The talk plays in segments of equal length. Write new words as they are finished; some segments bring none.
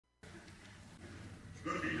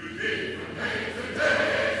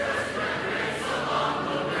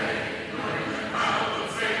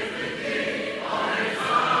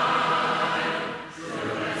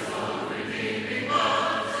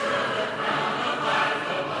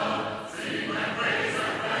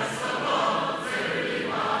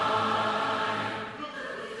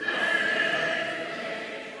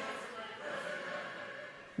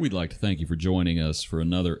We'd like to thank you for joining us for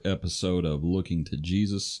another episode of Looking to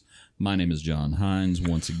Jesus. My name is John Hines.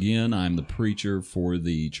 Once again, I'm the preacher for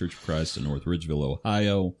the Church of Christ in North Ridgeville,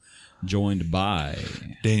 Ohio, joined by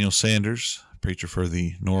Daniel Sanders, preacher for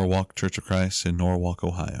the Norwalk Church of Christ in Norwalk,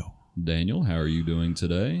 Ohio. Daniel. How are you doing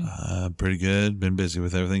today? Pretty good. Been busy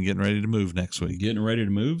with everything, getting ready to move next week. Getting ready to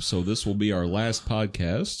move, so this will be our last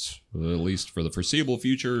podcast, at least for the foreseeable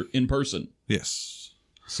future, in person. Yes.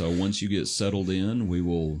 So once you get settled in, we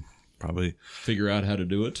will probably figure out how to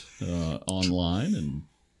do it online and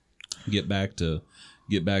get back to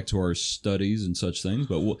our studies and such things.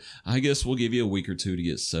 But I guess we'll give you a week or two to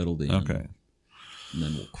get settled in. Okay. And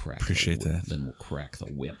then we'll crack. Appreciate that. Then we'll crack the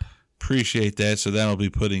whip. Appreciate that. So that'll be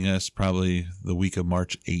putting us probably the week of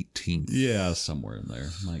March 18th. Yeah, somewhere in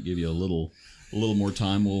there. Might give you a little more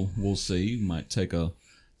time. We'll see. Might take a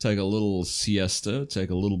little siesta, take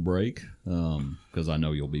a little break, because I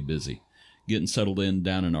know you'll be busy getting settled in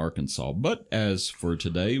down in Arkansas. But as for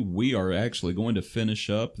today, we are actually going to finish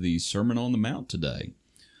up the Sermon on the Mount today.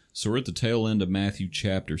 So we're at the tail end of Matthew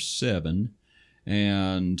chapter 7,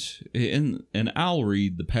 and I'll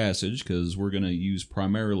read the passage because we're going to use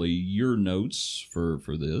primarily your notes for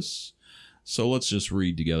this. So let's just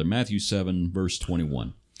read together. Matthew 7, verse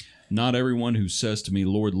 21. Not everyone who says to me,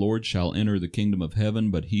 Lord, Lord, shall enter the kingdom of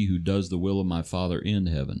heaven, but he who does the will of my Father in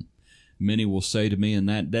heaven. Many will say to me in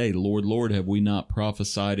that day, Lord, Lord, have we not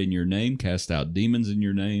prophesied in your name, cast out demons in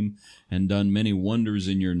your name, and done many wonders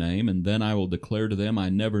in your name? And then I will declare to them, I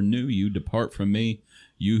never knew you. Depart from me,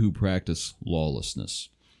 you who practice lawlessness.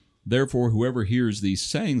 Therefore, whoever hears these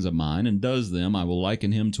sayings of mine and does them, I will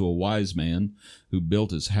liken him to a wise man who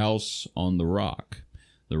built his house on the rock.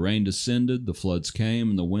 The rain descended, the floods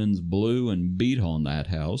came, and the winds blew and beat on that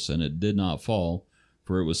house, and it did not fall,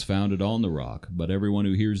 for it was founded on the rock. But everyone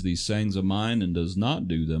who hears these sayings of mine and does not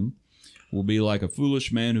do them will be like a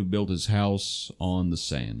foolish man who built his house on the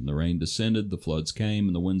sand. The rain descended, the floods came,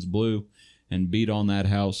 and the winds blew and beat on that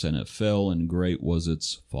house, and it fell, and great was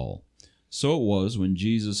its fall. So it was, when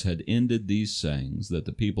Jesus had ended these sayings, that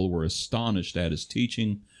the people were astonished at his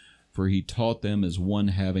teaching, for he taught them as one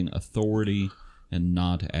having authority, and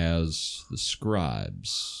not as the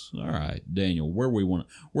scribes. All right, Daniel, where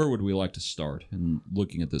would we like to start in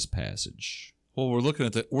looking at this passage? Well, we're looking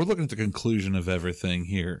at the conclusion of everything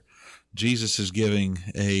here. Jesus is giving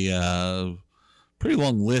a pretty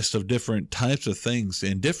long list of different types of things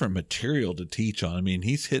and different material to teach on. I mean,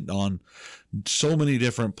 he's hitting on so many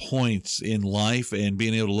different points in life and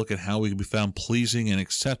being able to look at how we can be found pleasing and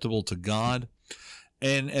acceptable to God.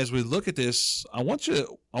 And as we look at this, I want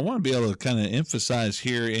to be able to kind of emphasize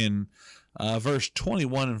here in verse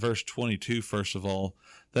 21 and verse 22, first of all,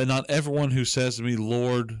 that not everyone who says to me,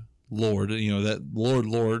 Lord, Lord, that Lord,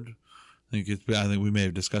 Lord, I think we may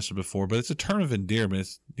have discussed it before, but it's a term of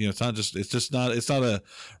endearment. It's not a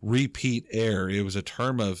repeat error. It was a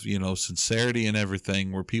term of, sincerity and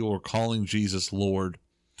everything, where people were calling Jesus Lord.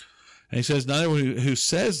 And he says, not everyone who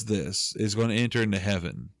says this is going to enter into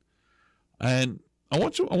heaven. And I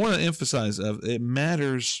want to emphasize it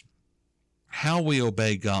matters how we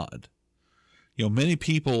obey God. Many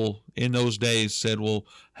people in those days said, well,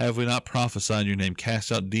 have we not prophesied in your name, cast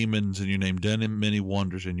out demons in your name, done many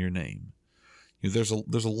wonders in your name? There's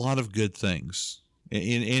a lot of good things.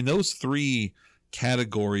 In those three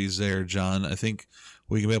categories there, John, I think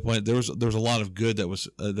we can make a point. There was a lot of good that was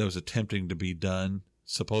attempting to be done,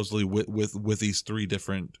 supposedly with these three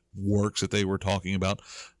different works that they were talking about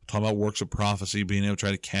works of prophecy, being able to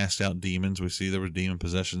try to cast out demons. We see there was demon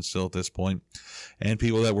possession still at this point, and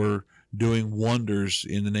people that were doing wonders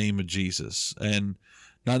in the name of Jesus. And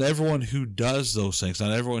not everyone who does those things,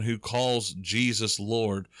 not everyone who calls Jesus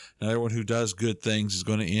Lord, not everyone who does good things is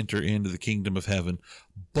going to enter into the kingdom of heaven.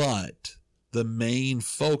 But the main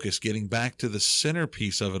focus, getting back to the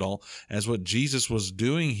centerpiece of it all, as what Jesus was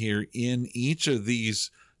doing here in each of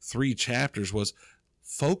these three chapters, was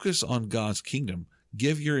focus on God's kingdom.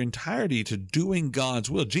 Give your entirety to doing God's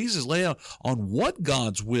will. Jesus laid out on what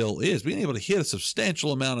God's will is, being able to hit a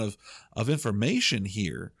substantial amount of information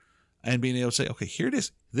here, and being able to say, okay, here it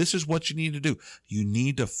is. This is what you need to do. You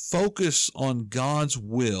need to focus on God's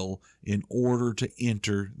will in order to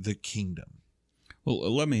enter the kingdom.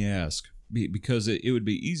 Well, let me ask, because it would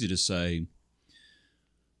be easy to say,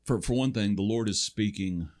 For one thing, the Lord is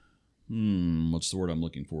speaking. What's the word I'm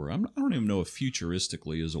looking for? I don't even know if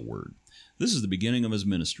futuristically is a word. This is the beginning of his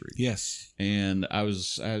ministry. Yes. And I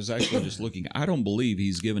was actually just looking. I don't believe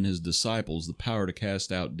he's given his disciples the power to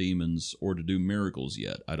cast out demons or to do miracles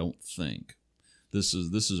yet. I don't think. This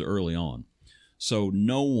is early on. So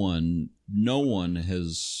no one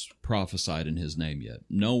has prophesied in his name yet.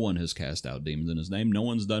 No one has cast out demons in his name. No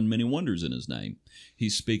one's done many wonders in his name.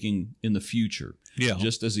 He's speaking in the future. Yeah.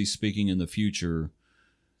 Just as he's speaking in the future,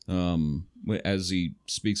 as he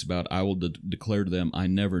speaks about, I will declare to them, I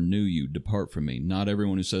never knew you. Depart from me. Not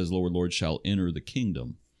everyone who says, Lord, Lord, shall enter the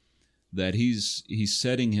kingdom. That he's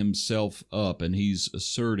setting himself up, and he's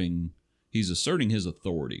asserting his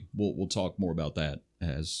authority. We'll talk more about that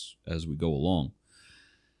as we go along.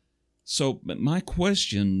 So my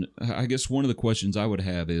question, I guess one of the questions I would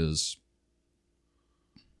have is,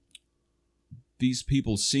 these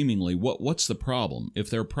people seemingly, what's the problem? If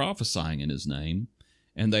they're prophesying in his name,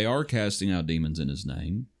 and they are casting out demons in his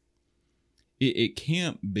name, it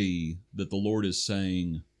can't be that the Lord is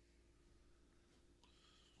saying,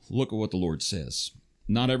 look at what the Lord says.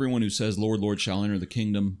 Not everyone who says, Lord, Lord, shall enter the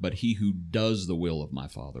kingdom, but he who does the will of my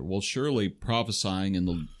Father. Well, surely prophesying in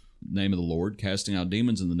the name of the Lord, casting out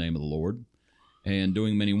demons in the name of the Lord, and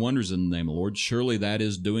doing many wonders in the name of the Lord, surely that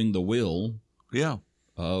is doing the will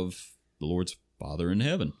of the Lord's Father in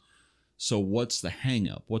heaven. So what's the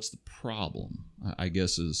hang-up? What's the problem? I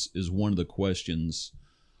guess is one of the questions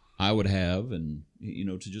I would have, and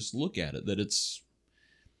to just look at it, that it's,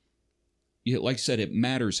 like I said, it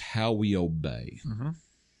matters how we obey. Mm-hmm.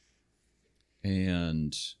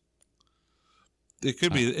 And it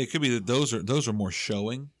could be that those are more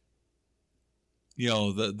showing.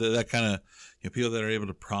 That kind of people that are able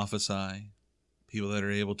to prophesy, people that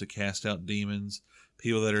are able to cast out demons,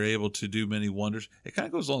 people that are able to do many wonders. It kind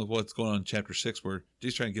of goes along with what's going on in chapter 6, where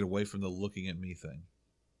Jesus trying to get away from the looking at me thing.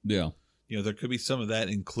 Yeah. There could be some of that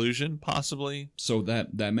inclusion, possibly. So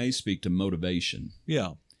that may speak to motivation.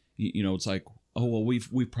 Yeah. It's like, oh, well,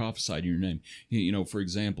 we've prophesied in your name. For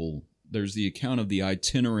example, there's the account of the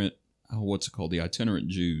itinerant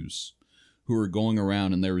Jews who were going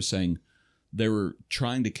around, and they were saying they were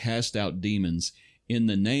trying to cast out demons in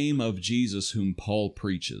the name of Jesus whom Paul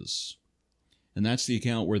preaches. And that's the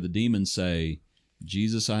account where the demons say,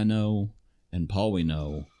 Jesus I know, and Paul we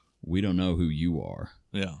know, we don't know who you are.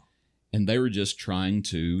 Yeah. And they were just trying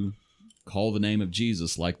to call the name of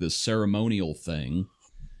Jesus like this ceremonial thing.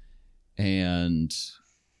 And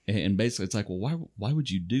basically it's like, well, why would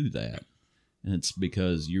you do that? And it's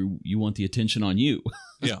because you want the attention on you.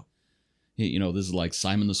 Yeah. This is like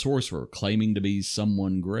Simon the Sorcerer claiming to be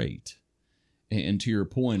someone great. And to your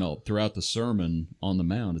point, throughout the Sermon on the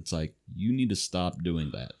Mount, it's like, you need to stop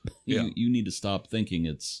doing that. Yeah. You need to stop thinking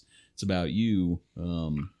it's about you.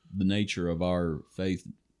 The nature of our faith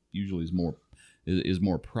usually is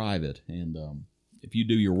more private. And if you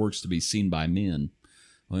do your works to be seen by men,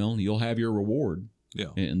 well, you'll have your reward.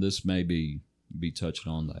 Yeah. And this may be touching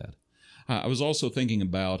on that. I was also thinking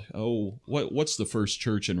about, what's the first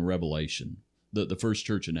church in Revelation? The first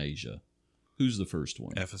church in Asia. Who's the first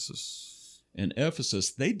one? Ephesus. And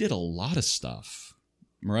Ephesus, they did a lot of stuff,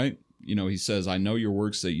 right? He says, I know your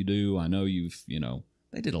works that you do. I know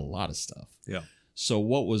they did a lot of stuff. Yeah. So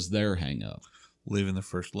what was their hang up? Leaving the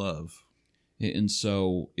first love. And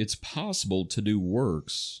so it's possible to do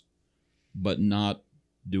works, but not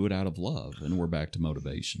do it out of love. And we're back to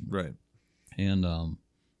motivation. Right. And, 1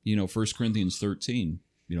 Corinthians 13,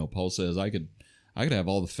 Paul says, I could have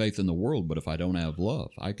all the faith in the world, but if I don't have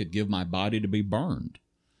love, I could give my body to be burned.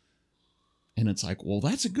 And it's like, well,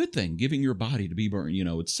 that's a good thing, giving your body to be burned.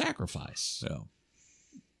 It's sacrifice. Yeah.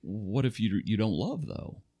 What if you don't love,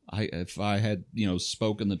 though? If I had,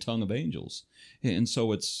 spoken the tongue of angels. And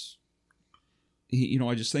so it's,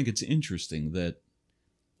 I just think it's interesting that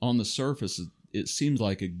on the surface, it seems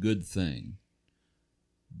like a good thing,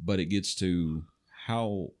 but it gets to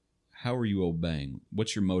how are you obeying?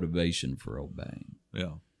 What's your motivation for obeying?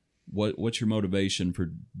 Yeah. What's your motivation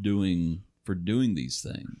for doing these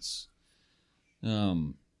things?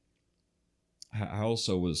 I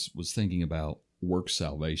also was thinking about work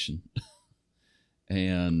salvation.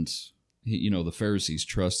 And, the Pharisees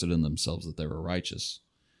trusted in themselves that they were righteous.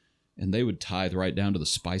 And they would tithe right down to the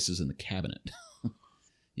spices in the cabinet.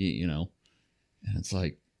 And it's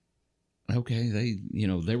like, okay, they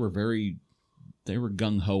were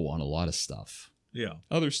gung-ho on a lot of stuff. Yeah.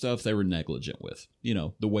 Other stuff they were negligent with.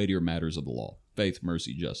 The weightier matters of the law. Faith,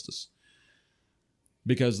 mercy, justice.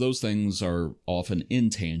 Because those things are often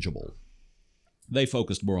intangible. They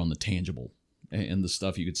focused more on the tangible and the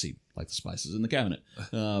stuff you could see, like the spices in the cabinet.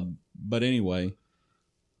 But anyway,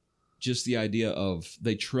 just the idea of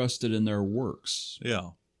they trusted in their works. Yeah.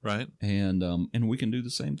 Right. And we can do the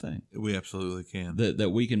same thing. We absolutely can. That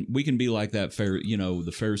we can be like that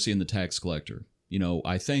the Pharisee and the tax collector.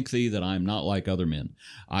 I thank thee that I am not like other men.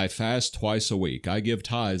 I fast twice a week. I give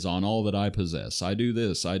tithes on all that I possess. I do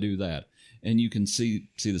this, I do that. And you can see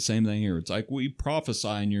the same thing here. It's like, we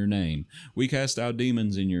prophesy in your name. We cast out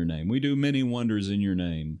demons in your name. We do many wonders in your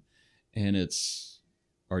name. And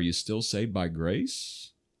are you still saved by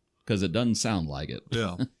grace? Because it doesn't sound like it.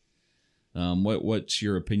 Yeah. What's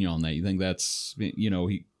your opinion on that? You think that's,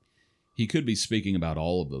 he could be speaking about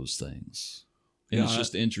all of those things. And it's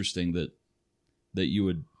just interesting that you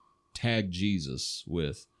would tag Jesus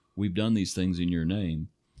with, we've done these things in your name.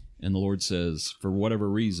 And the Lord says, for whatever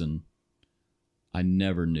reason, I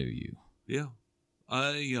never knew you. Yeah.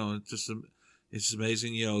 It's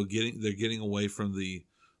amazing, they're getting away from the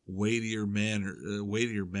weightier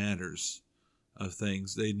matters of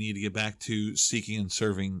things. They need to get back to seeking and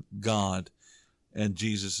serving God. And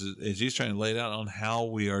Jesus is trying to lay it out on how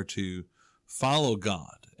we are to follow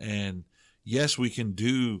God. And yes, we can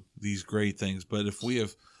do these great things, but if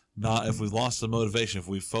we've lost the motivation, if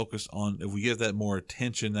we give that more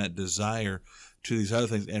attention, that desire to these other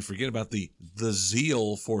things, and forget about the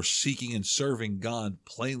zeal for seeking and serving God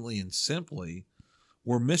plainly and simply,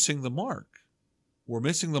 we're missing the mark. We're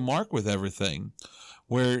missing the mark with everything.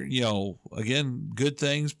 Where, again, good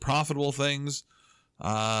things, profitable things, we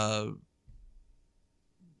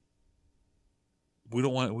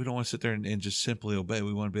don't want to sit there and just simply obey.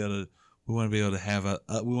 We want to be able to we want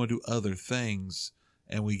to do other things,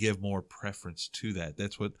 and we give more preference to that.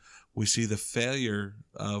 That's what we see the failure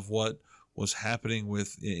of what was happening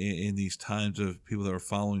in these times of people that were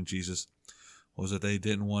following Jesus, was that they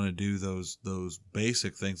didn't want to do those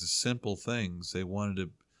basic things, the simple things. They wanted to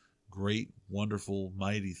great, wonderful,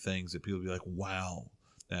 mighty things that people would be like, wow,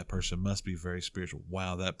 that person must be very spiritual.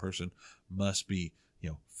 Wow, that person must be,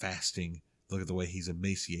 fasting. Look at the way he's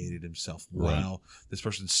emaciated himself. Wow, this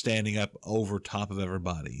person's standing up over top of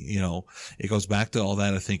everybody. It goes back to all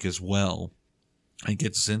that, I think, as well. And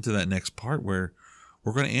gets us into that next part where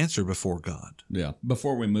we're going to answer before God. Yeah.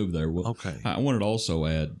 Before we move there, okay. I wanted to also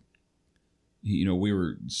add, we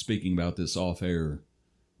were speaking about this off air,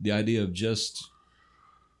 the idea of just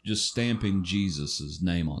stamping Jesus's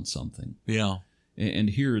name on something. Yeah. And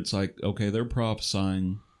here it's like, okay, they're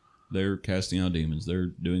prophesying, they're casting out demons, they're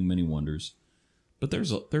doing many wonders. But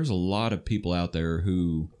there's a lot of people out there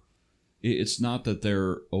who, it's not that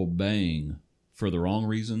they're obeying for the wrong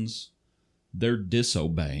reasons, they're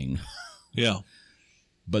disobeying. Yeah.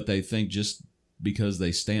 But they think just because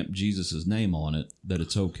they stamp Jesus's name on it, that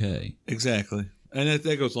it's okay. Exactly. And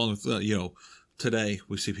that goes along with, today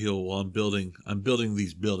we see people, well, I'm building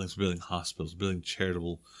these buildings, building hospitals, building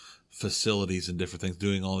charitable facilities and different things,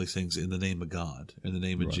 doing all these things in the name of God, in the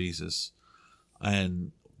name of Jesus.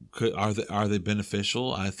 And are they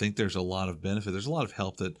beneficial? I think there's a lot of benefit. There's a lot of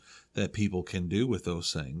help that people can do with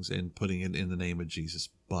those things and putting it in the name of Jesus.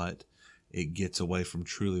 But it gets away from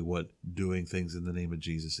truly what doing things in the name of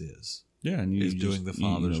Jesus is. Yeah, and is doing the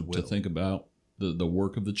Father's will. To think about the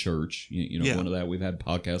work of the church. One of that, we've had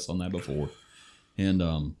podcasts on that before.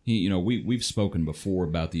 And we've spoken before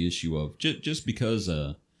about the issue of just because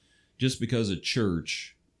a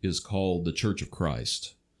church is called the Church of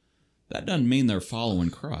Christ, that doesn't mean they're following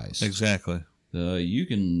Christ. Exactly. You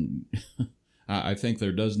can. I think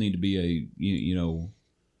there does need to be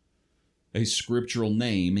a scriptural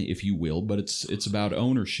name, if you will, but it's about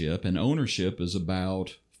ownership, and ownership is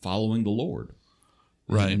about following the Lord.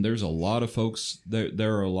 Right. And there's a lot of folks.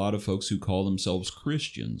 There are a lot of folks who call themselves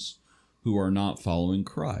Christians who are not following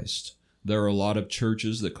Christ. There are a lot of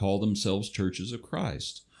churches that call themselves churches of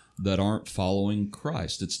Christ that aren't following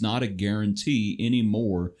Christ. It's not a guarantee any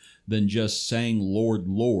more than just saying Lord,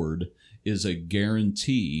 Lord is a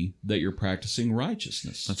guarantee that you're practicing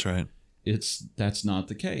righteousness. That's right. That's not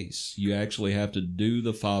the case. You actually have to do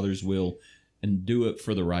the Father's will and do it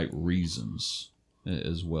for the right reasons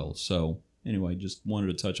as well. So anyway, just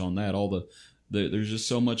wanted to touch on that. There's just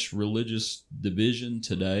so much religious division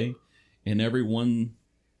today, and everyone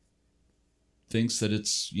thinks that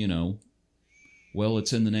it's, well,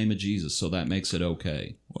 it's in the name of Jesus, so that makes it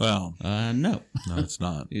okay. Well, no. No, it's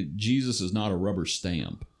not. Jesus is not a rubber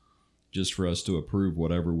stamp just for us to approve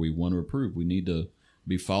whatever we want to approve. We need to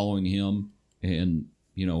be following him, and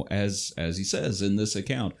as he says in this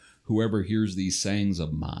account, whoever hears these sayings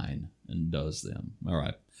of mine and does them. All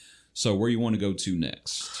right, so where you want to go to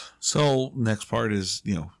next? So next part is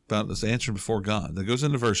about this answer before God. That goes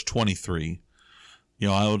into verse 23.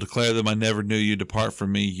 I will declare them I never knew you. Depart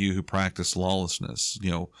from me, you who practice lawlessness.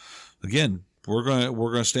 Again, we're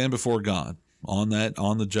gonna stand before God on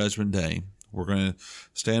the judgment day. We're going to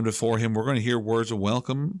stand before Him. We're going to hear words of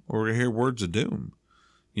welcome, or we're going to hear words of doom.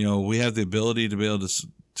 You know, we have the ability to be able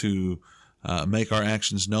to make our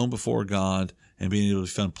actions known before God, and being able to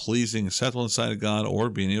be found pleasing, acceptable in the sight of God, or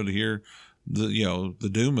being able to hear the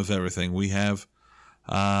doom of everything. We have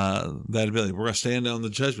that ability. We're going to stand on the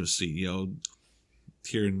judgment seat. You know,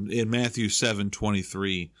 here in Matthew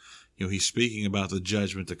 7:23, you know, he's speaking about the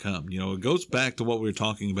judgment to come. You know, it goes back to what we were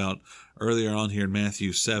talking about earlier on here in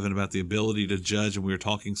Matthew 7 about the ability to judge, and we were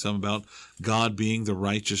talking some about God being the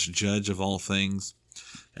righteous judge of all things,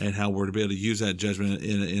 and how we're to be able to use that judgment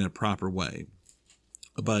in a proper way.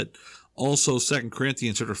 But also 2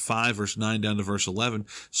 Corinthians chapter 5, verse 9 down to verse 11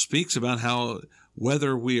 speaks about how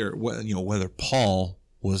whether Paul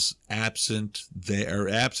was absent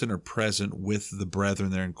or present with the brethren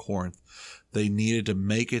there in Corinth, they needed to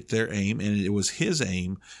make it their aim, and it was his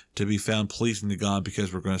aim to be found pleasing to God,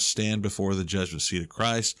 because we're going to stand before the judgment seat of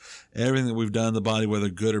Christ. Everything that we've done in the body, whether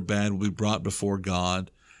good or bad, will be brought before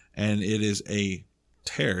God, and it is a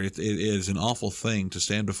terror. It is an awful thing to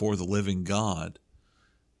stand before the living God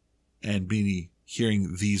and be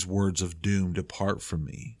hearing these words of doom, "Depart from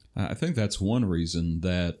me." I think that's one reason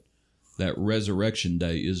that resurrection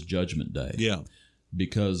day is judgment day. Yeah.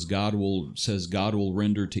 Because God will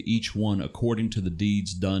render to each one according to the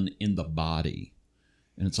deeds done in the body.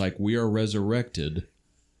 And it's like we are resurrected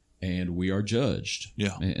and we are judged.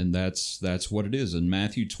 Yeah. And that's what it is. And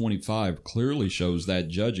Matthew 25 clearly shows that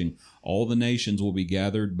judging. All the nations will be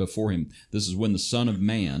gathered before him. This is when the Son of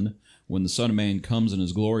Man comes in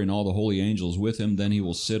his glory and all the holy angels with him, then he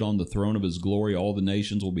will sit on the throne of his glory. All the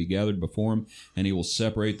nations will be gathered before him, and he will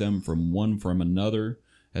separate them from one from another,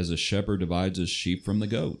 as a shepherd divides his sheep from the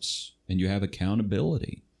goats. And you have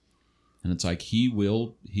accountability. And it's like he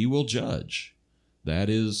will judge. That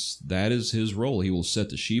is his role. He will set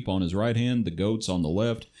the sheep on his right hand, the goats on the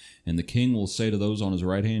left, and the king will say to those on his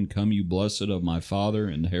right hand, "Come, you blessed of my Father,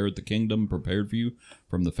 inherit the kingdom prepared for you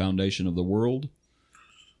from the foundation of the world."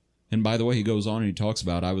 And by the way, he goes on and he talks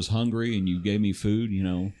about, "I was hungry and you gave me food," you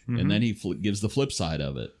know, and then he gives the flip side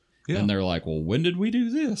of it. Yeah. And they're like, "Well, when did we do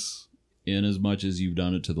this?" "Inasmuch as you've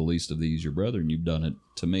done it to the least of these, your brethren, you've done it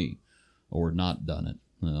to me," or not done it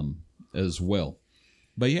as well.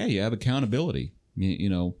 But yeah, you have accountability. You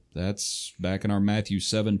know, that's back in our Matthew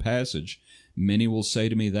 7 passage. Many will say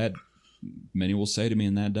to me in that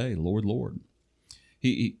day, "Lord, Lord."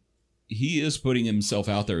 He is putting himself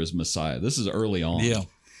out there as Messiah. This is early on. Yeah.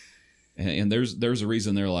 And there's a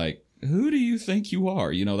reason they're like, "Who do you think you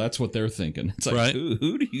are?" You know, that's what they're thinking. It's like, right.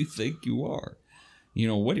 Who do you think you are? You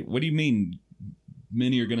know, what do you mean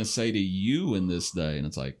many are going to say to you in this day? And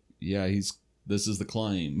it's like, yeah, this is the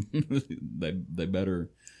claim. they better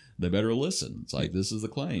listen. It's like, this is the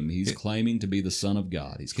claim. He's claiming to be the Son of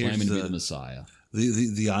God. He's claiming to be the Messiah.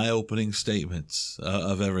 The eye-opening statements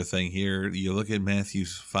of everything here. You look at Matthew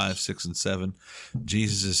 5, 6, and 7.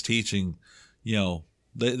 Jesus is teaching, you know,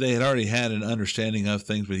 they had already had an understanding of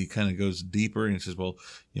things, but he kind of goes deeper and he says, well,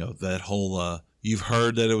 you know, that whole, you've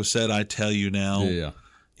heard that it was said, I tell you now. Yeah.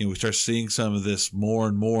 You know, we start seeing some of this more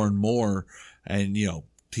and more and more. And, you know,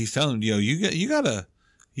 he's telling them, you know, you gotta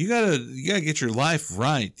get your life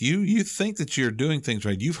right. You think that you're doing things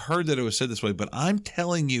right. You've heard that it was said this way, but I'm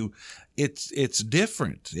telling you, it's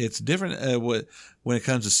different. It's different when it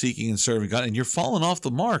comes to seeking and serving God. And you're falling off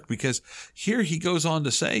the mark, because here he goes on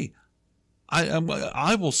to say,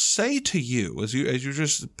 I will say to you, as you're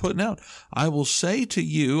just putting out, I will say to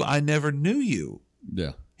you, I never knew you.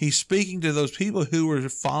 Yeah. He's speaking to those people who were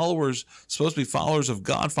followers, supposed to be followers of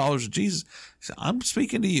God, followers of Jesus. He said, I'm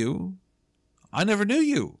speaking to you. I never knew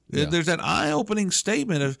you. Yeah. There's that eye-opening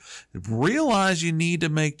statement of realize you need to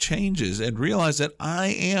make changes and realize that I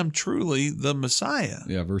am truly the Messiah.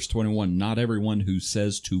 Yeah, verse 21, not everyone who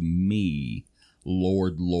says to me,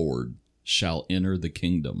 Lord, Lord, shall enter the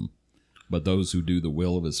kingdom, but those who do the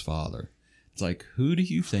will of his Father. It's like, who do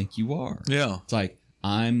you think you are? Yeah. It's like,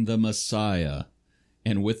 I'm the Messiah.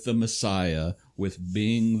 And with the Messiah, with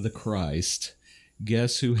being the Christ,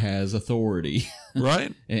 guess who has authority?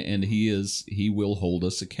 Right. And he will hold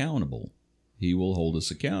us accountable. He will hold us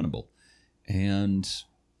accountable. And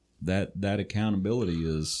that accountability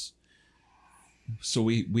is, so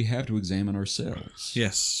we have to examine ourselves.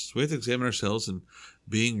 Yes. We have to examine ourselves and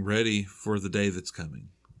being ready for the day that's coming.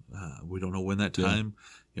 We don't know when that time,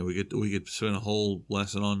 you know, we could spend a whole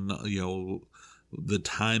lesson on, you know, the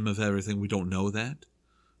time of everything. We don't know that.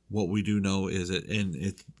 What we do know is that, and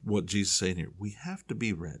it's what Jesus is saying here, we have to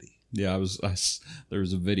be ready. Yeah, there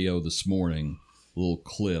was a video this morning, a little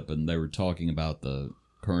clip, and they were talking about the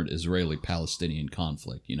current Israeli-Palestinian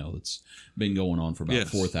conflict. It's been going on for about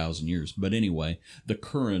Yes. 4,000 years. But anyway, the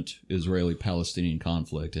current Israeli-Palestinian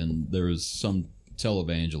conflict, and there was some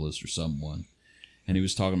televangelist or someone, and he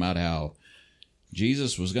was talking about how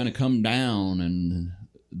Jesus was going to come down and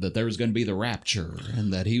that there was going to be the rapture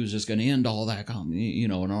and that he was just going to end all that,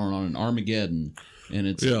 and on an Armageddon. And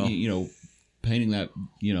it's, painting that,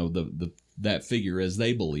 that figure as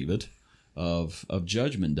they believe it of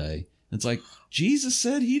Judgment Day. It's like Jesus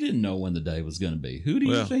said he didn't know when the day was going to be. Who do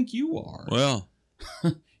you think you are? Well,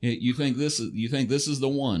 you think this is the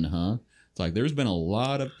one, huh? It's like there's been a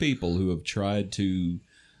lot of people who have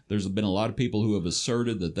there's been a lot of people who have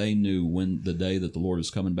asserted that they knew when the day that the Lord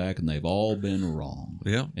is coming back, and they've all been wrong.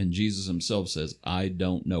 Yeah. And Jesus himself says, I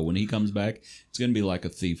don't know. When he comes back, it's going to be like a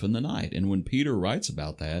thief in the night. And when Peter writes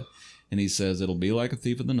about that, and he says it'll be like a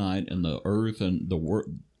thief in the night, and the earth and the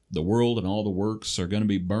world and all the works are going to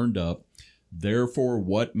be burned up. Therefore,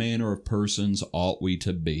 what manner of persons ought we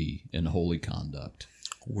to be in holy conduct?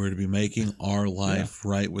 We're to be making our life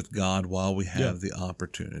right with God while we have the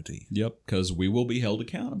opportunity. Yep, because we will be held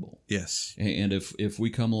accountable. Yes. And if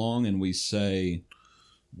we come along and we say,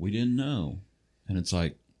 we didn't know, and it's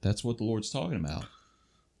like, that's what the Lord's talking about.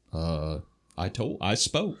 I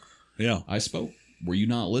spoke. Yeah. I spoke. Were you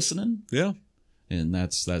not listening? Yeah. And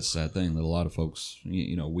that's that thing that a lot of folks,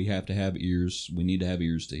 we have to have ears. We need to have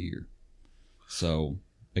ears to hear. So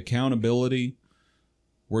accountability,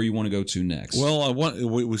 where you want to go to next? Well,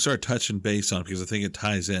 we start touching base on it because I think it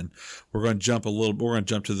ties in. We're going to jump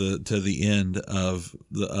to the end of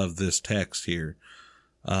this text here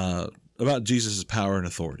about Jesus' power and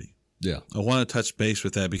authority. Yeah. I want to touch base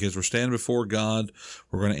with that because we're standing before God.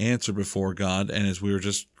 We're going to answer before God. And as we were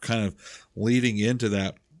just kind of leading into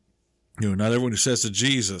that, not everyone who says to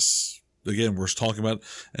Jesus, again, we're talking about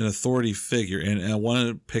an authority figure. And I want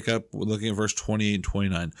to pick up looking at verse 28 and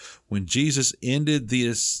 29. When Jesus ended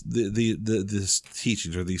these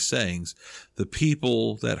teachings or these sayings, the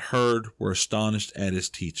people that heard were astonished at his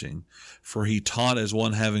teaching, for he taught as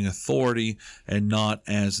one having authority and not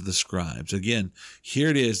as the scribes. Again, here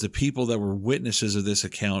it is. The people that were witnesses of this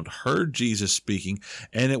account heard Jesus speaking,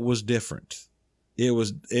 and it was different. It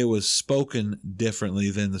was spoken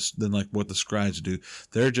differently than like what the scribes do.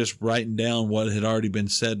 They're just writing down what had already been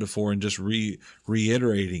said before and just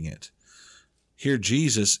reiterating it. Here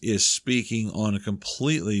Jesus is speaking on a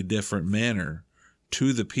completely different manner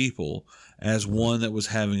to the people as one that was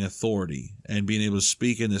having authority and being able to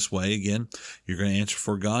speak in this way. Again, you're going to answer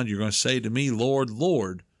for God. You're going to say to me, Lord,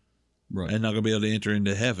 Lord, right, and not going to be able to enter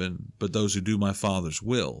into heaven, but those who do my Father's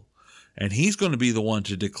will. And he's going to be the one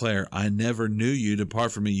to declare, I never knew you.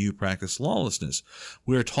 Depart from me, you practice lawlessness.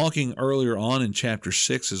 We were talking earlier on in chapter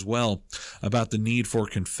 6 as well about the need for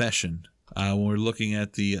confession. When we're looking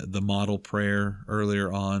at the model prayer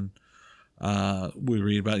earlier on, we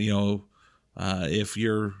read about, if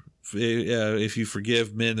you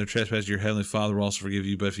forgive men their trespasses, your heavenly Father will also forgive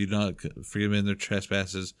you. But if you do not forgive men their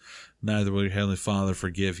trespasses, neither will your heavenly Father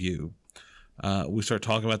forgive you. We start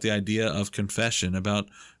talking about the idea of confession, about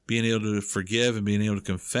being able to forgive and being able to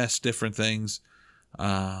confess different things.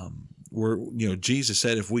 Jesus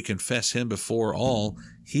said if we confess him before all,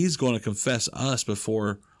 he's going to confess us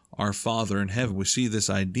before our Father in heaven. We see this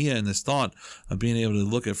idea and this thought of being able to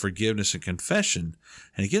look at forgiveness and confession.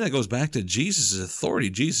 And again, that goes back to Jesus' authority,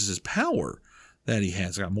 Jesus' power that he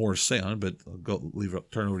has. I got more to say on it, but I'll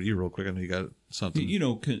turn over to you real quick. I know you got something.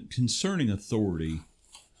 Concerning authority,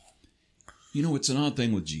 it's an odd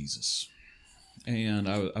thing with Jesus. And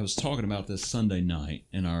I was talking about this Sunday night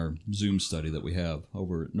in our Zoom study that we have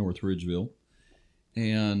over at North Ridgeville.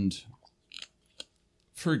 And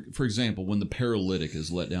for example, when the paralytic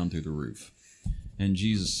is let down through the roof and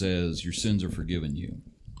Jesus says, your sins are forgiven you.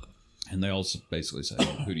 And they all basically say,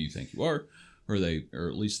 who do you think you are? Or they are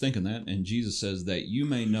at least thinking that. And Jesus says that you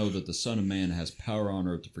may know that the Son of Man has power on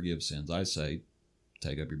earth to forgive sins. I say,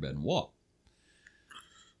 take up your bed and walk.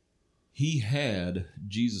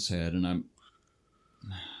 Jesus had, and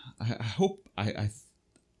I hope I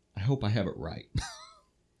have it right.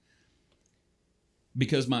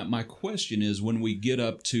 Because my question is, when we get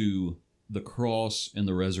up to the cross and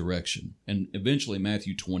the resurrection, and eventually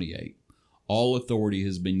Matthew 28, all authority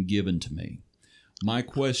has been given to me. My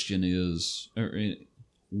question is,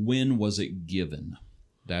 when was it given?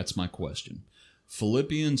 That's my question.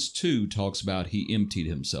 Philippians 2 talks about he emptied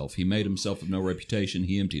himself. He made himself of no reputation.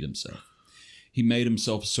 He emptied himself. He made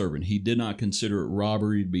himself a servant. He did not consider it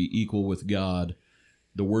robbery to be equal with God.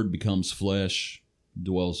 The Word becomes flesh,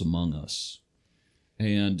 dwells among us.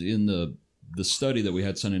 And in the study that we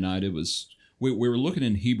had Sunday night, it was we were looking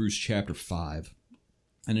in Hebrews chapter 5.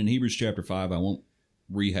 And in Hebrews chapter 5, I won't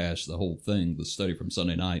rehash the whole thing, the study from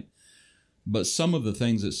Sunday night. But some of the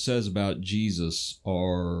things it says about Jesus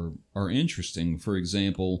are interesting. For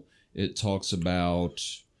example, it talks about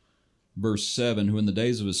verse 7, who in the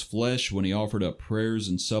days of his flesh, when he offered up prayers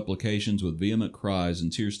and supplications with vehement cries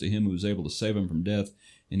and tears to him who was able to save him from death,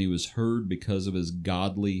 and he was heard because of his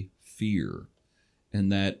godly fear,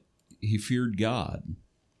 and that he feared God.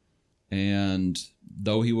 And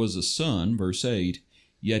though he was a son, verse 8,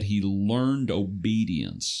 yet he learned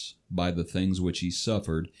obedience by the things which he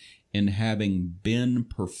suffered, and having been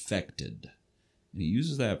perfected. And he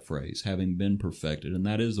uses that phrase, having been perfected, and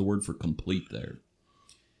that is the word for complete there.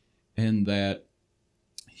 And that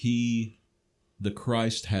the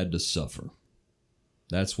Christ had to suffer.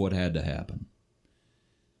 That's what had to happen.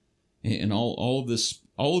 And all of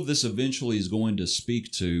this eventually is going to speak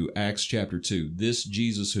to Acts chapter 2. This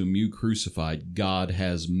Jesus whom you crucified, God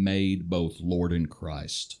has made both Lord and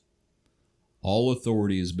Christ. All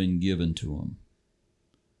authority has been given to him.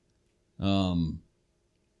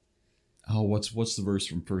 What's the verse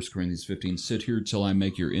from 1 Corinthians 15? Sit here till I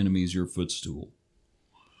make your enemies your footstool.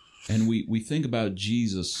 And we think about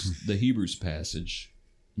Jesus, the Hebrews passage,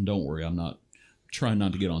 and don't worry, I'm trying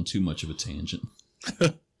not to get on too much of a tangent.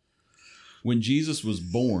 When Jesus was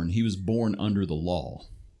born, he was born under the law,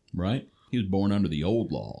 right? He was born under the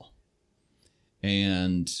old law.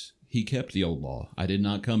 And he kept the old law. I did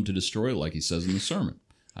not come to destroy it, like he says in the sermon.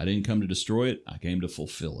 I didn't come to destroy it. I came to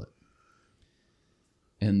fulfill it.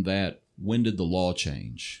 And that, when did the law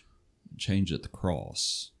change? It changed at the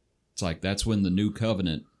cross. It's like, that's when the new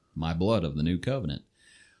covenant, my blood of the new covenant.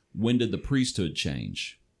 When did the priesthood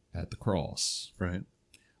change? At the cross. Right.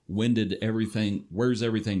 Where's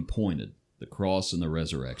everything pointed? The cross and the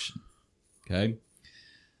resurrection. Okay?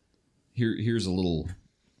 Here's a little,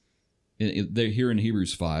 here in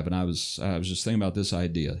Hebrews 5, and I was just thinking about this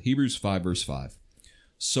idea. Hebrews 5, verse 5.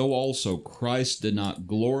 So also Christ did not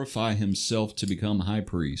glorify himself to become high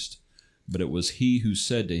priest, but it was he who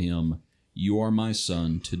said to him, you are my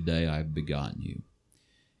son, today I have begotten you.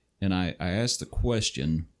 And I asked the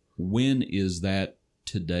question, when is that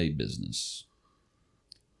today business?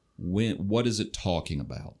 What is it talking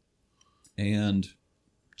about? And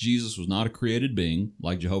Jesus was not a created being,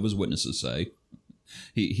 like Jehovah's Witnesses say.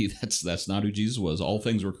 That's not who Jesus was. All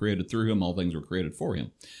things were created through him. All things were created for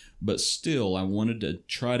him. But still, I wanted to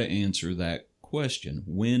try to answer that question.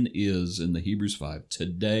 When is, in the Hebrews 5,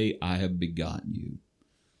 today I have begotten you?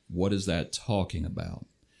 What is that talking about?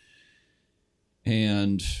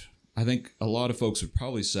 And I think a lot of folks would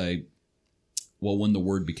probably say, well, when the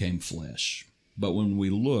Word became flesh. But when we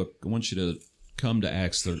look, I want you to come to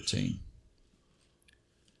Acts 13.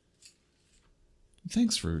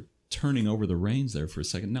 Thanks for turning over the reins there for a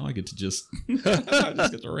second. Now I get to just, I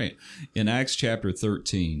just get to rant. In Acts chapter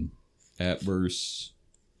 13, at verse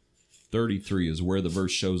 33 is where the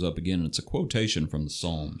verse shows up again. And it's a quotation from the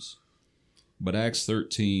Psalms. But Acts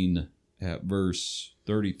 13, at verse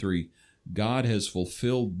 33, God has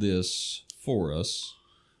fulfilled this for us.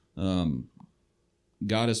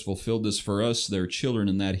 God has fulfilled this for us, their children,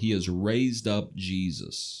 in that he has raised up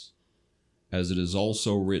Jesus, as it is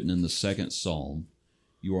also written in the second Psalm,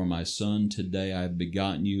 you are my son, today I have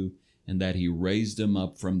begotten you, and that he raised him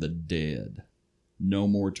up from the dead, no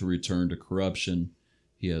more to return to corruption.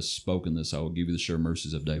 He has spoken this, I will give you the sure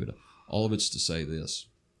mercies of David. All of it's to say this.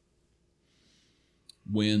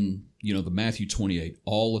 When, the Matthew 28,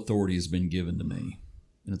 all authority has been given to me.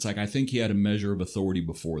 And it's like, I think he had a measure of authority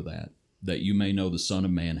before that you may know the Son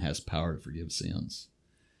of Man has power to forgive sins.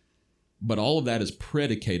 But all of that is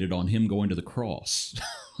predicated on him going to the cross.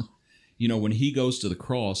 When he goes to the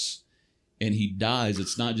cross and he dies,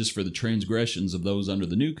 it's not just for the transgressions of those under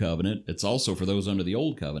the new covenant, it's also for those under the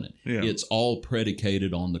old covenant. Yeah. It's all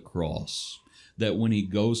predicated on the cross. That when he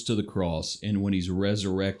goes to the cross and when he's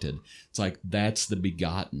resurrected, it's like that's the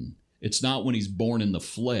begotten. It's not when he's born in the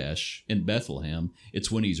flesh in Bethlehem,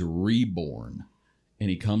 it's when he's reborn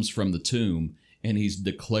and he comes from the tomb and he's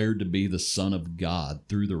declared to be the Son of God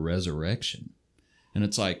through the resurrection. And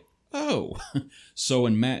it's like, oh, so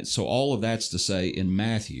all of that's to say in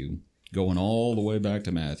Matthew, going all the way back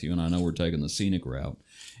to Matthew, and I know we're taking the scenic route,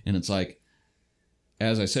 and it's like,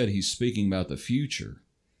 as I said, he's speaking about the future.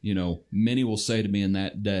 Many will say to me in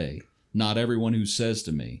that day, not everyone who says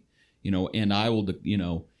to me, and I will,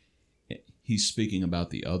 he's speaking about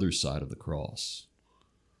the other side of the cross.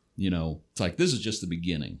 It's like, this is just the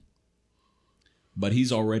beginning. But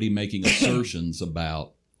he's already making assertions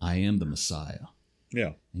about, I am the Messiah.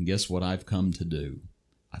 Yeah. And guess what I've come to do?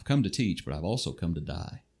 I've come to teach, but I've also come to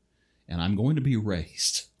die. And I'm going to be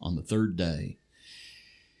raised on the third day.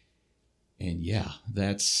 And yeah,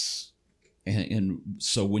 that's And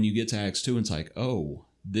so when you get to Acts 2, it's like, oh,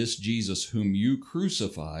 this Jesus whom you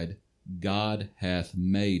crucified, God hath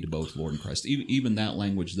made both Lord and Christ. Even that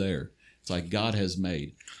language there, it's like God has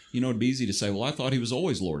made. You know, it'd be easy to say, well, I thought he was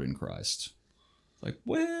always Lord in Christ. It's like,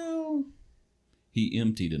 well, he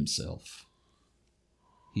emptied himself.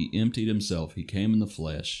 He emptied himself. He came in the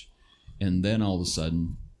flesh. And then all of a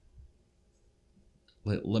sudden,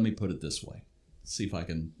 let me put it this way. See if I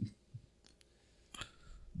can.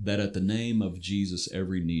 That at the name of Jesus,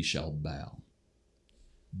 every knee shall bow.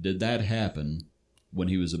 Did that happen when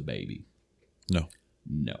he was a baby? No.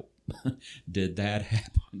 No. Did that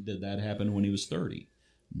happen? Did that happen when he was 30?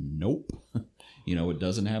 Nope. You know, it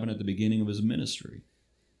doesn't happen at the beginning of his ministry.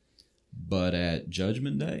 But at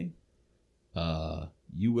Judgment Day,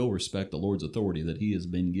 you will respect the Lord's authority that he has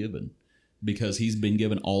been given, because he's been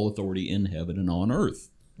given all authority in heaven and on earth.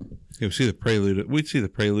 Yeah, we see the prelude. We see the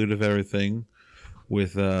prelude of everything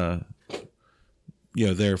with, there,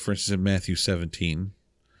 for instance, in Matthew 17,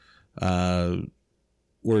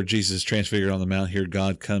 where Jesus is transfigured on the mount. Here,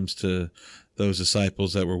 God comes to those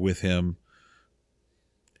disciples that were with him.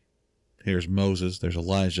 Here's Moses, there's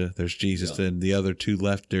Elijah, there's Jesus, then the other two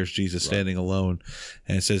left, there's Jesus standing alone.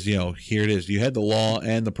 And it says, here it is. You had the law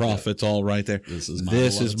and the prophets all right there. This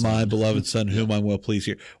is my beloved son whom I'm well pleased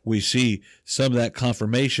here. We see some of that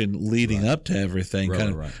confirmation leading up to everything,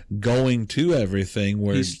 going to everything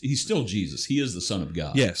where he's still Jesus. He is the Son of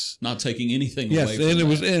God. Yes. Not taking anything away from and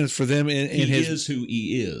that. And it's for them he is who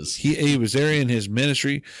he is. He was there in his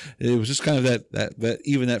ministry. It was just kind of that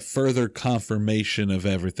even that further confirmation of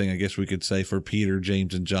everything, I guess we could say, for Peter,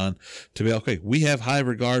 James, and John to be okay. We have high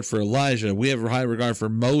regard for Elijah. We have high regard for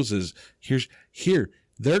Moses. Here,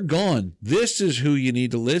 they're gone. This is who you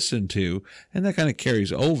need to listen to, and that kind of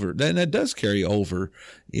carries over. And that does carry over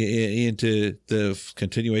into the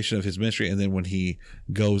continuation of his ministry. And then when he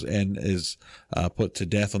goes and is put to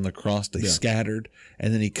death on the cross, they scattered,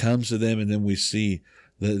 and then he comes to them, and then we see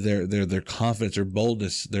their confidence, their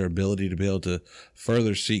boldness, their ability to be able to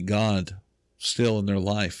further seek God still in their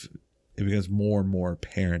life. It becomes more and more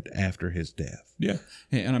apparent after his death. Yeah.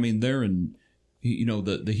 And I mean, there in,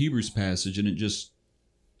 the Hebrews passage, and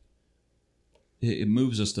it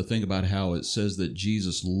moves us to think about how it says that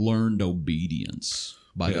Jesus learned obedience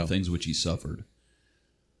by the things which he suffered.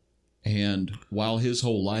 And while his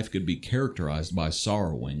whole life could be characterized by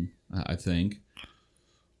sorrowing, I think,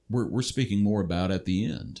 we're speaking more about at the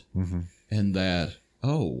end. Mm-hmm. And that,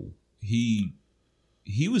 he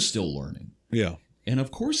was still learning. Yeah. And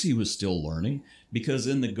of course he was still learning, because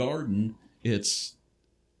in the garden, it's,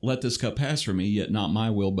 let this cup pass from me, yet not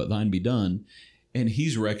my will, but thine be done. And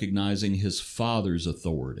he's recognizing his Father's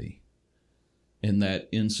authority, and that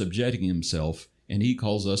in subjecting himself, and he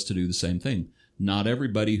calls us to do the same thing. Not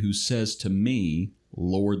everybody who says to me,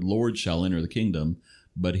 Lord, Lord, shall enter the kingdom,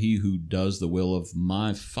 but he who does the will of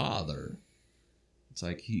my Father. It's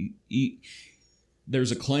like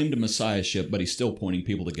there's a claim to messiahship, but he's still pointing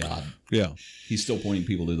people to God. Yeah. He's still pointing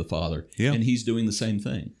people to the Father. Yeah. And he's doing the same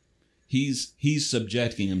thing. He's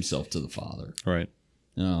subjecting himself to the Father. Right.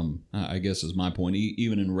 I guess is my point,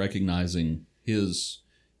 even in recognizing his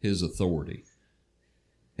authority.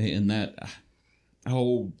 And that,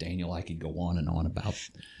 Daniel, I could go on and on about.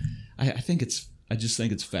 I just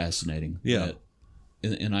think it's fascinating. Yeah.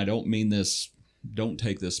 And I don't mean this, don't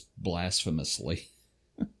take this blasphemously.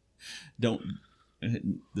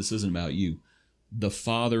 This isn't about you. The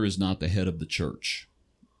Father is not the head of the church.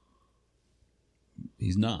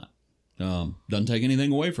 He's not. Doesn't take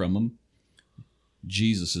anything away from him.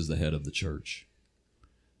 Jesus is the head of the church.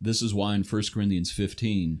 This is why in 1 Corinthians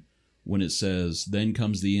 15, when it says, then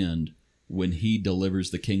comes the end, when he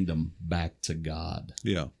delivers the kingdom back to God.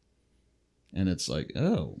 Yeah. And it's like,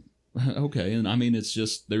 okay. And I mean, it's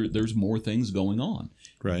just, there's more things going on.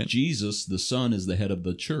 Right. Jesus, the Son, is the head of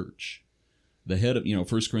the church. The head of, 1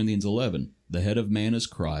 Corinthians 11, the head of man is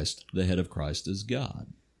Christ, the head of Christ is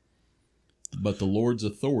God. But the Lord's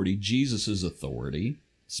authority, Jesus' authority,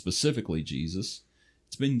 specifically Jesus,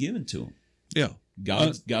 it's been given to him. Yeah.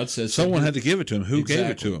 God says someone had to give it to him. Who gave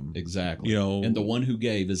it to him? Exactly. And the one who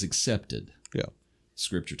gave is accepted. Yeah.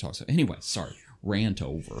 Scripture talks about. Anyway, sorry, rant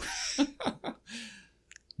over.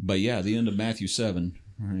 But yeah, the end of Matthew 7,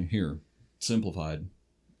 right here, simplified.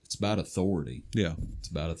 It's about authority. Yeah. It's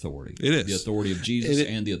about authority. It is. The authority of Jesus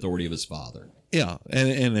and the authority of his Father. Yeah,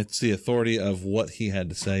 and it's the authority of what he had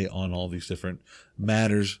to say on all these different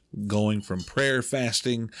matters, going from prayer,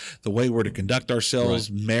 fasting, the way we're to conduct ourselves,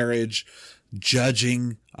 marriage,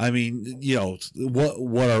 judging. I mean, what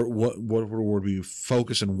would we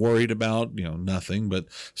focus and worried about? Nothing but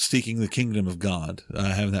seeking the kingdom of God,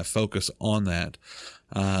 having that focus on that.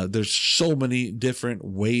 There's so many different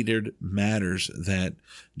weighted matters that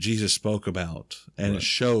Jesus spoke about, and it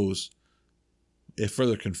shows, it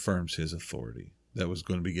further confirms his authority that was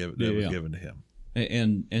going to be given, given to him.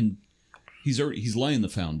 And he's laying the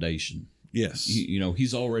foundation. Yes.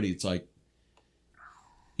 He's already, it's like,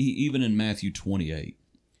 even in Matthew 28,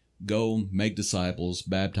 go make disciples,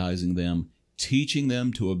 baptizing them, teaching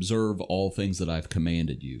them to observe all things that I've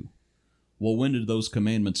commanded you. Well, when did those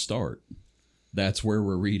commandments start? That's where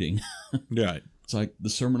we're reading. Right. It's like the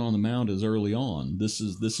Sermon on the Mount is early on. This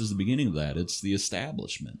is the beginning of that. It's the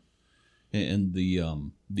establishment. And the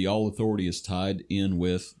all authority is tied in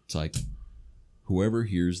with, it's like, whoever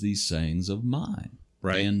hears these sayings of mine,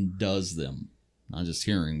 right, and does them, not just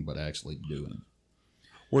hearing, but actually doing.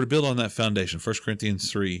 We're to build on that foundation. 1 Corinthians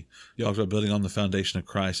 3 talks about building on the foundation of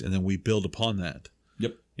Christ, and then we build upon that.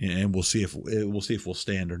 Yep. And we'll see if we'll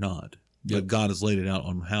stand or not. Yep. But God has laid it out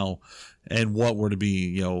on how and what we're to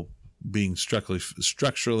be, being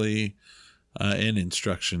structurally and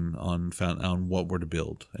instruction on what we're to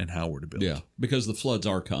build and how we're to build. Yeah, because the floods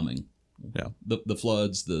are coming. Yeah. The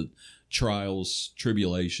floods, the trials,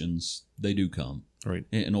 tribulations, they do come. Right.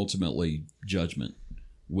 And ultimately judgment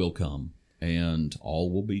will come. And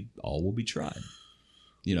all will be tried.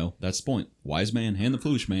 That's the point. Wise man and the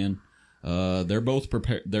foolish man, they're both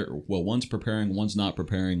prepared. One's preparing, one's not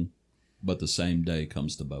preparing, but the same day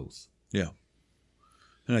comes to both. Yeah.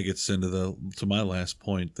 And that gets into to my last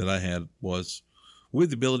point that I had was with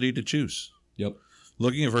the ability to choose. Yep.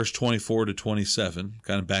 Looking at verse 24 to 27,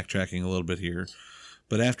 kind of backtracking a little bit here.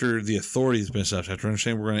 But after the authority has been established, after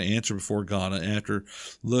understanding we're going to answer before God, and after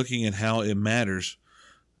looking at how it matters,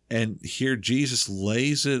 and here Jesus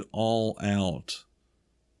lays it all out.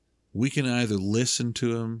 We can either listen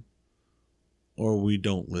to him or we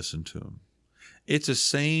don't listen to him. It's the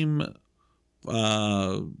same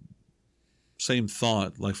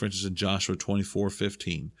thought, like for instance in Joshua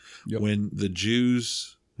 24:15, when the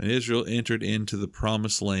Jews and Israel entered into the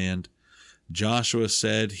promised land, Joshua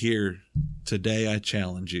said, "Here, today I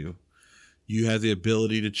challenge you. You have the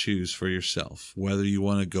ability to choose for yourself whether you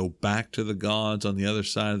want to go back to the gods on the other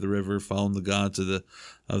side of the river, following the gods of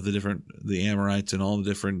the Amorites and all the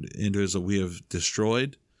different individuals that we have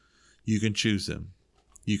destroyed. You can choose them.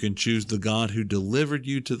 You can choose the God who delivered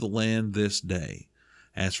you to the land this day.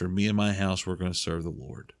 As for me and my house, we're going to serve the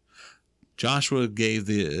Lord." Joshua gave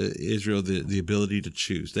Israel the ability to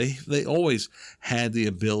choose. They always had the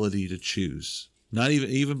ability to choose. Not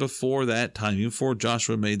even before that time, even before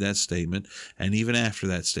Joshua made that statement, and even after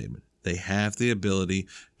that statement, they have the ability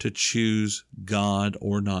to choose God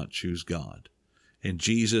or not choose God. And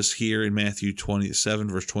Jesus here in Matthew 27,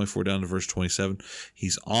 verse 24 down to verse 27,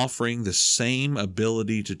 he's offering the same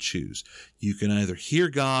ability to choose. You can either hear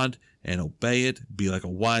God and obey it, be like a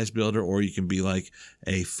wise builder, or you can be like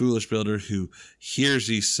a foolish builder who hears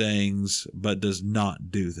these sayings but does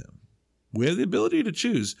not do them. We have the ability to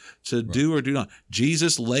choose to do or do not.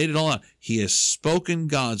 Jesus laid it all out. He has spoken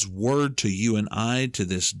God's word to you and I to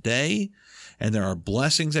this day, and there are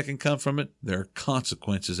blessings that can come from it. There are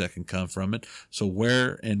consequences that can come from it. So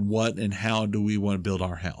where and what and how do we want to build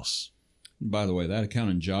our house? By the way, that account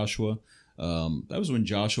in Joshua, that was when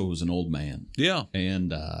Joshua was an old man. Yeah.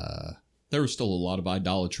 And there was still a lot of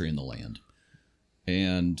idolatry in the land.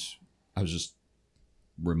 And I was just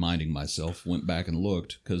reminding myself, went back and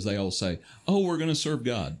looked, because they all say, "Oh, we're going to serve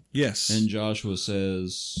God." Yes. And Joshua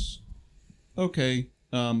says, "Okay,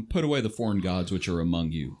 put away the foreign gods which are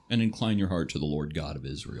among you, and incline your heart to the Lord God of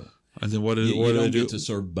Israel." And then what do you they do? Get to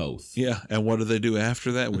serve both. Yeah, and what do they do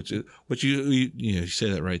after that? Which you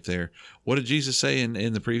say that right there. What did Jesus say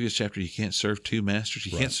in the previous chapter? You can't serve two masters.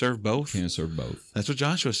 You can't serve both. Can't serve both. That's what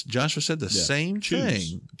Joshua said. The same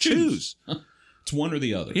thing. Choose. It's one or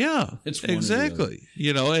the other. Yeah, it's one exactly.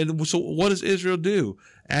 And so what does Israel do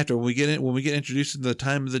after when we get introduced to the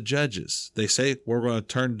time of the judges? They say we're going to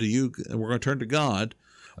turn to you. We're going to turn to God.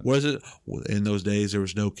 What is it? In those days, there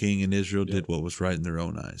was no king, and Israel did what was right in their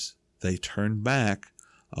own eyes. They turned back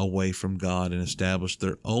away from God and established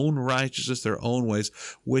their own righteousness, their own ways,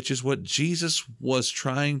 which is what Jesus was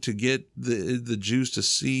trying to get the Jews to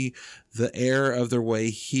see the error of their way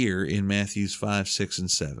here in Matthews 5, 6, and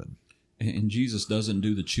 7. And Jesus doesn't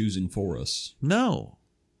do the choosing for us. No.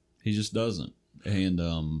 He just doesn't.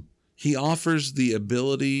 And he offers the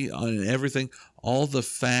ability on everything, all the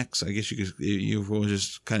facts, I guess you will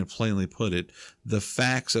just kind of plainly put it, the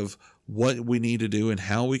facts of what we need to do and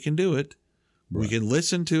how we can do it. Right. We can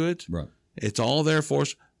listen to it. Right. It's all there for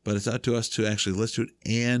us. but it's up to us to actually listen to it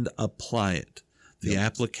and apply it. The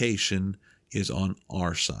application is on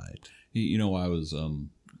our side. You know, I was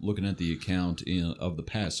looking at the account of the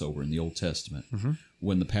Passover in the Old Testament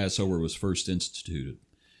when the Passover was first instituted.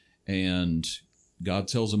 And God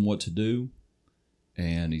tells them what to do.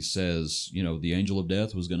 And he says, you know, the angel of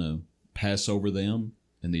death was going to pass over them,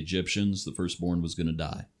 and the Egyptians, the firstborn, was going to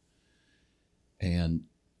die. And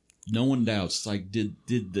no one doubts. It's like, did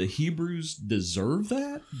the Hebrews deserve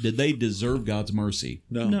that? Did they deserve God's mercy?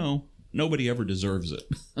 No. Nobody ever deserves it.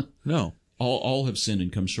 No. All have sinned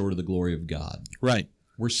and come short of the glory of God. Right.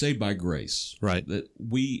 We're saved by grace. Right. That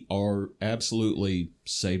we are absolutely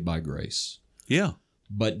saved by grace. Yeah.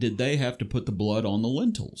 But did they have to put the blood on the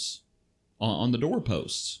lintels, on the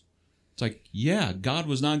doorposts? It's like, yeah, God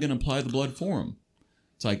was not going to apply the blood for them.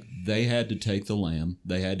 It's like they had to take the lamb,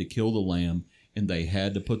 they had to kill the lamb, and they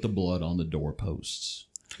had to put the blood on the doorposts.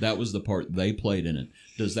 That was the part they played in it.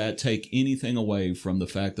 Does that take anything away from the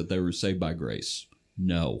fact that they were saved by grace?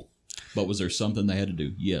 No. But was there something they had to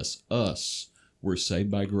do? Yes. Us. We're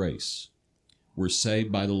saved by grace. We're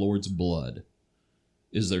saved by the Lord's blood.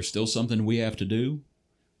 Is there still something we have to do?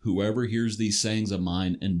 Whoever hears these sayings of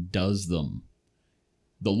mine and does them.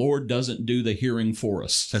 The Lord doesn't do the hearing for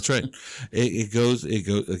us. That's right. It goes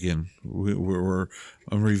again.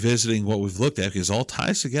 I'm revisiting what we've looked at because it all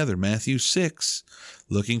ties together. Matthew 6,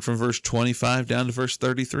 looking from verse 25 down to verse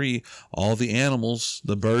 33, all the animals,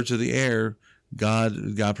 the birds of the air, God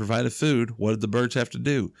provided food. What did the birds have to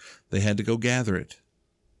do? They had to go gather it.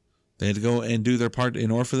 They had to go and do their part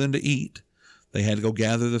in order for them to eat. They had to go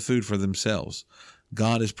gather the food for themselves.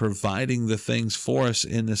 God is providing the things for us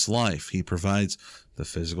in this life. He provides the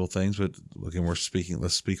physical things, but again, let's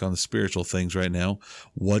speak on the spiritual things right now.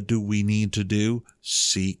 What do we need to do?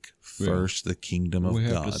 Seek first the kingdom of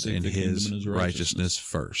God and his righteousness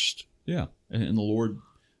first. Yeah. And the Lord,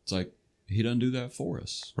 it's like, he doesn't do that for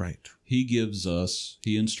us. Right. He gives us,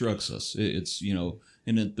 he instructs us. It's, you know,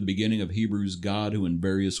 and at the beginning of Hebrews, God, who in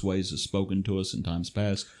various ways has spoken to us in times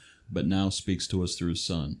past, but now speaks to us through his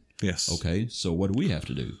Son. Yes. Okay, so what do we have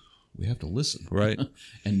to do? We have to listen. Right.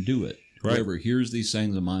 And do it. Right. Whoever hears these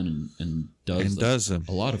sayings of mine and does them.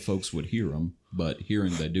 A lot of folks would hear them, but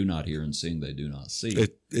hearing they do not hear and seeing they do not see.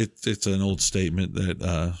 It's an old statement that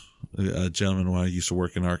a gentleman when I used to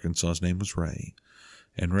work in Arkansas, his name was Ray.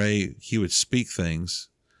 And Ray, he would speak things,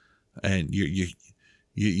 and you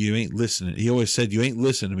ain't listening. He always said, "You ain't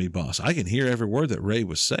listening to me, boss." I can hear every word that Ray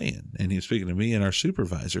was saying, and he was speaking to me and our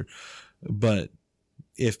supervisor. But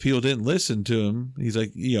if people didn't listen to him, he's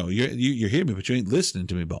like, you know, you're hearing me, but you ain't listening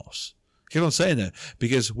to me, boss. Keep on saying that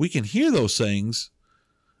because we can hear those things,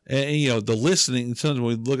 and you know, the listening. Sometimes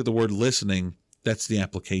when we look at the word listening, that's the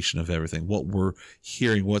application of everything. What we're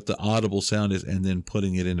hearing, what the audible sound is, and then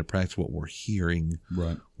putting it into practice. What we're hearing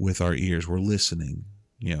with our ears, we're listening.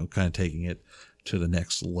 You know, kind of taking it to the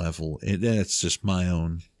next level. That's just my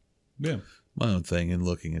own thing in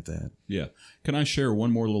looking at that. Yeah. Can I share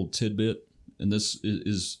one more little tidbit? And this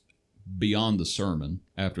is beyond the sermon,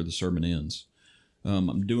 after the sermon ends.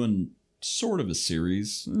 I'm doing sort of a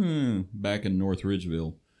series back in North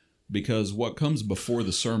Ridgeville, because what comes before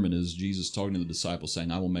the sermon is Jesus talking to the disciples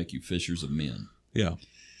saying, "I will make you fishers of men." Yeah.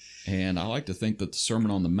 And I like to think that the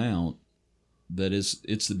Sermon on the Mount,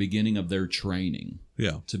 it's the beginning of their training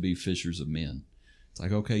to be fishers of men. It's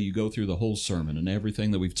like, okay, you go through the whole sermon and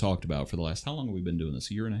everything that we've talked about for the last, how long have we been doing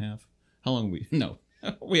this? A year and a half? How long have we, no.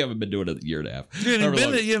 We haven't been doing it a year and a half. You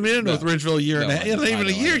haven't been in North Ridgeville a year and a half. Not even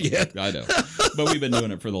a year yet. I know. But we've been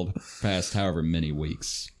doing it for the past however many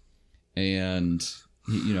weeks. And,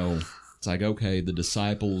 you know, it's like, okay, the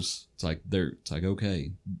disciples, it's like,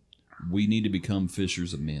 okay, we need to become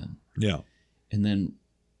fishers of men. Yeah. And then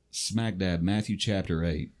smack dab, Matthew chapter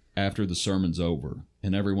 8, after the sermon's over,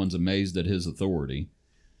 and everyone's amazed at his authority.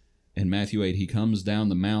 In Matthew 8, he comes down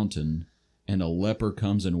the mountain, and a leper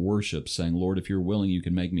comes and worships, saying, "Lord, if you're willing, you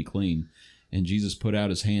can make me clean." And Jesus put out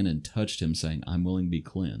his hand and touched him, saying, "I'm willing to be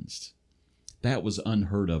cleansed." That was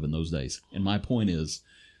unheard of in those days. And my point is,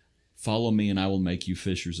 follow me and I will make you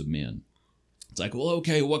fishers of men. It's like, well,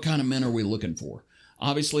 okay, what kind of men are we looking for?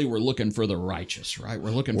 Obviously, we're looking for the righteous, right? We're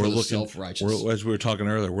looking for the self-righteous. As we were talking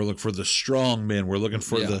earlier, we're looking for the strong men. We're looking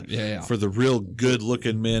for for the real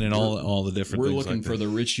good-looking men and all the different things. We're looking for the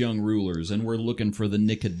rich young rulers, and we're looking for the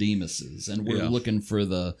Nicodemuses, and we're looking for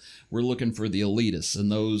the elitists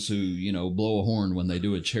and those who, you know, blow a horn when they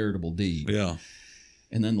do a charitable deed. Yeah.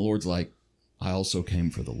 And then the Lord's like, I also came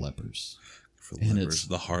for the lepers. And it's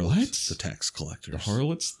the harlots, the tax collectors. The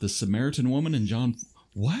harlots, the Samaritan woman, and John.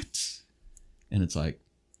 What? And it's like,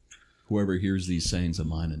 whoever hears these sayings of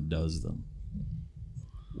mine and does them.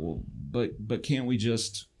 well, but can't we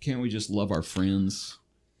just love our friends?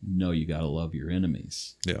 No, you got to love your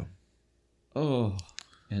enemies. Yeah. Oh,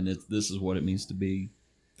 and this is what it means to be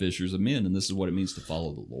fishers of men, and this is what it means to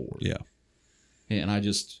follow the Lord. Yeah. And I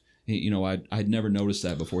just, I'd never noticed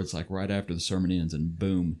that before. It's like right after the sermon ends, and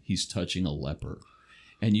boom, he's touching a leper,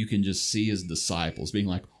 and you can just see his disciples being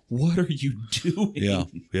like, "What are you doing?" Yeah.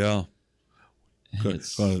 Yeah.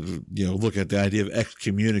 Look at the idea of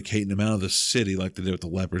excommunicating them out of the city like they did with the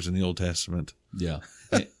lepers in the Old Testament. Yeah.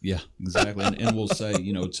 Yeah, exactly. And we'll say,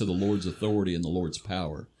 to the Lord's authority and the Lord's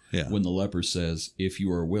power. Yeah. When the leper says, "If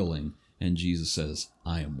you are willing," and Jesus says,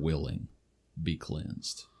 "I am willing, be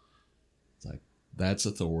cleansed." It's like, that's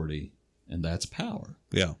authority and that's power.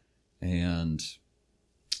 Yeah. And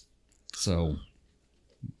so,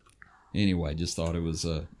 anyway, just thought it was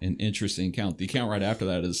an interesting account. The account right after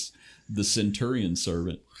that is the centurion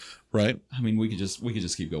servant. Right. I mean, we could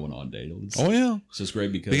just keep going on, Daniel. It's just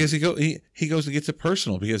great because he goes and gets it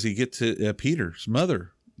personal because he gets to Peter's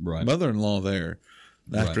mother-in-law there.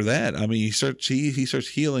 After that, I mean, he starts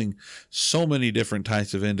healing so many different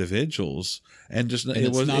types of individuals, and it's not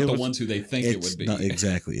the ones who they think it would be.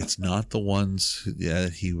 Exactly, it's not the ones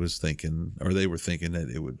he was thinking, or they were thinking that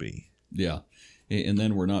it would be. Yeah. And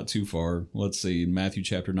then we're not too far. Let's see. Matthew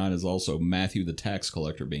chapter 9 is also Matthew the tax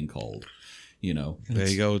collector being called. There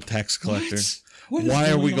you go, tax collector.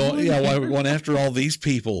 Why are we going? Yeah, why are we going after all these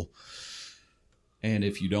people? And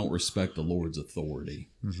if you don't respect the Lord's authority,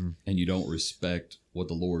 and you don't respect what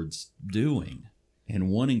the Lord's doing and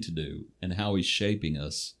wanting to do and how he's shaping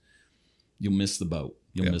us, you'll miss the boat.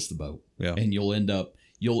 You'll miss the boat. Yeah. And you'll end up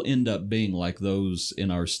being like those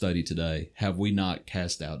in our study today. Have we not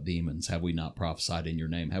cast out demons? Have we not prophesied in your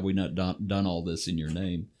name? Have we not done all this in your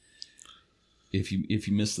name? If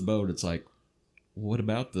you miss the boat, it's like, what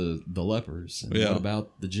about the lepers? And what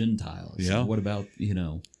about the Gentiles? Yeah. And what about,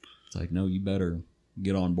 it's like, no, you better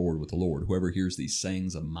get on board with the Lord. Whoever hears these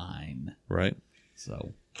sayings of mine. Right.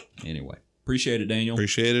 So anyway, appreciate it, Daniel.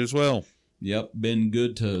 Appreciate it as well. Yep. Been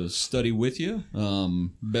good to study with you.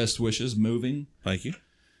 Best wishes moving. Thank you.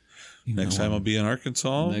 Next time I'll be in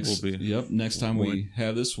Arkansas. Next time we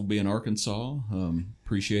have this, we'll be in Arkansas.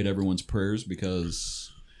 Appreciate everyone's prayers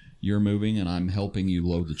because you're moving and I'm helping you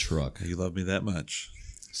load the truck. You love me that much.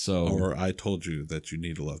 So, or I told you that you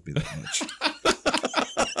need to love me that much.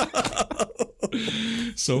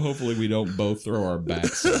 So hopefully we don't both throw our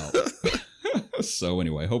backs out. So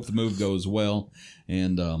anyway, hope the move goes well,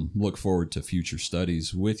 and look forward to future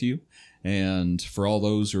studies with you. And for all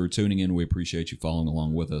those who are tuning in, we appreciate you following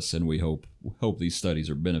along with us, and we hope these studies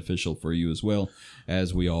are beneficial for you as well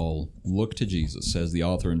as we all look to Jesus as the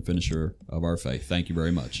author and finisher of our faith. Thank you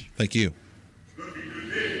very much. Thank you.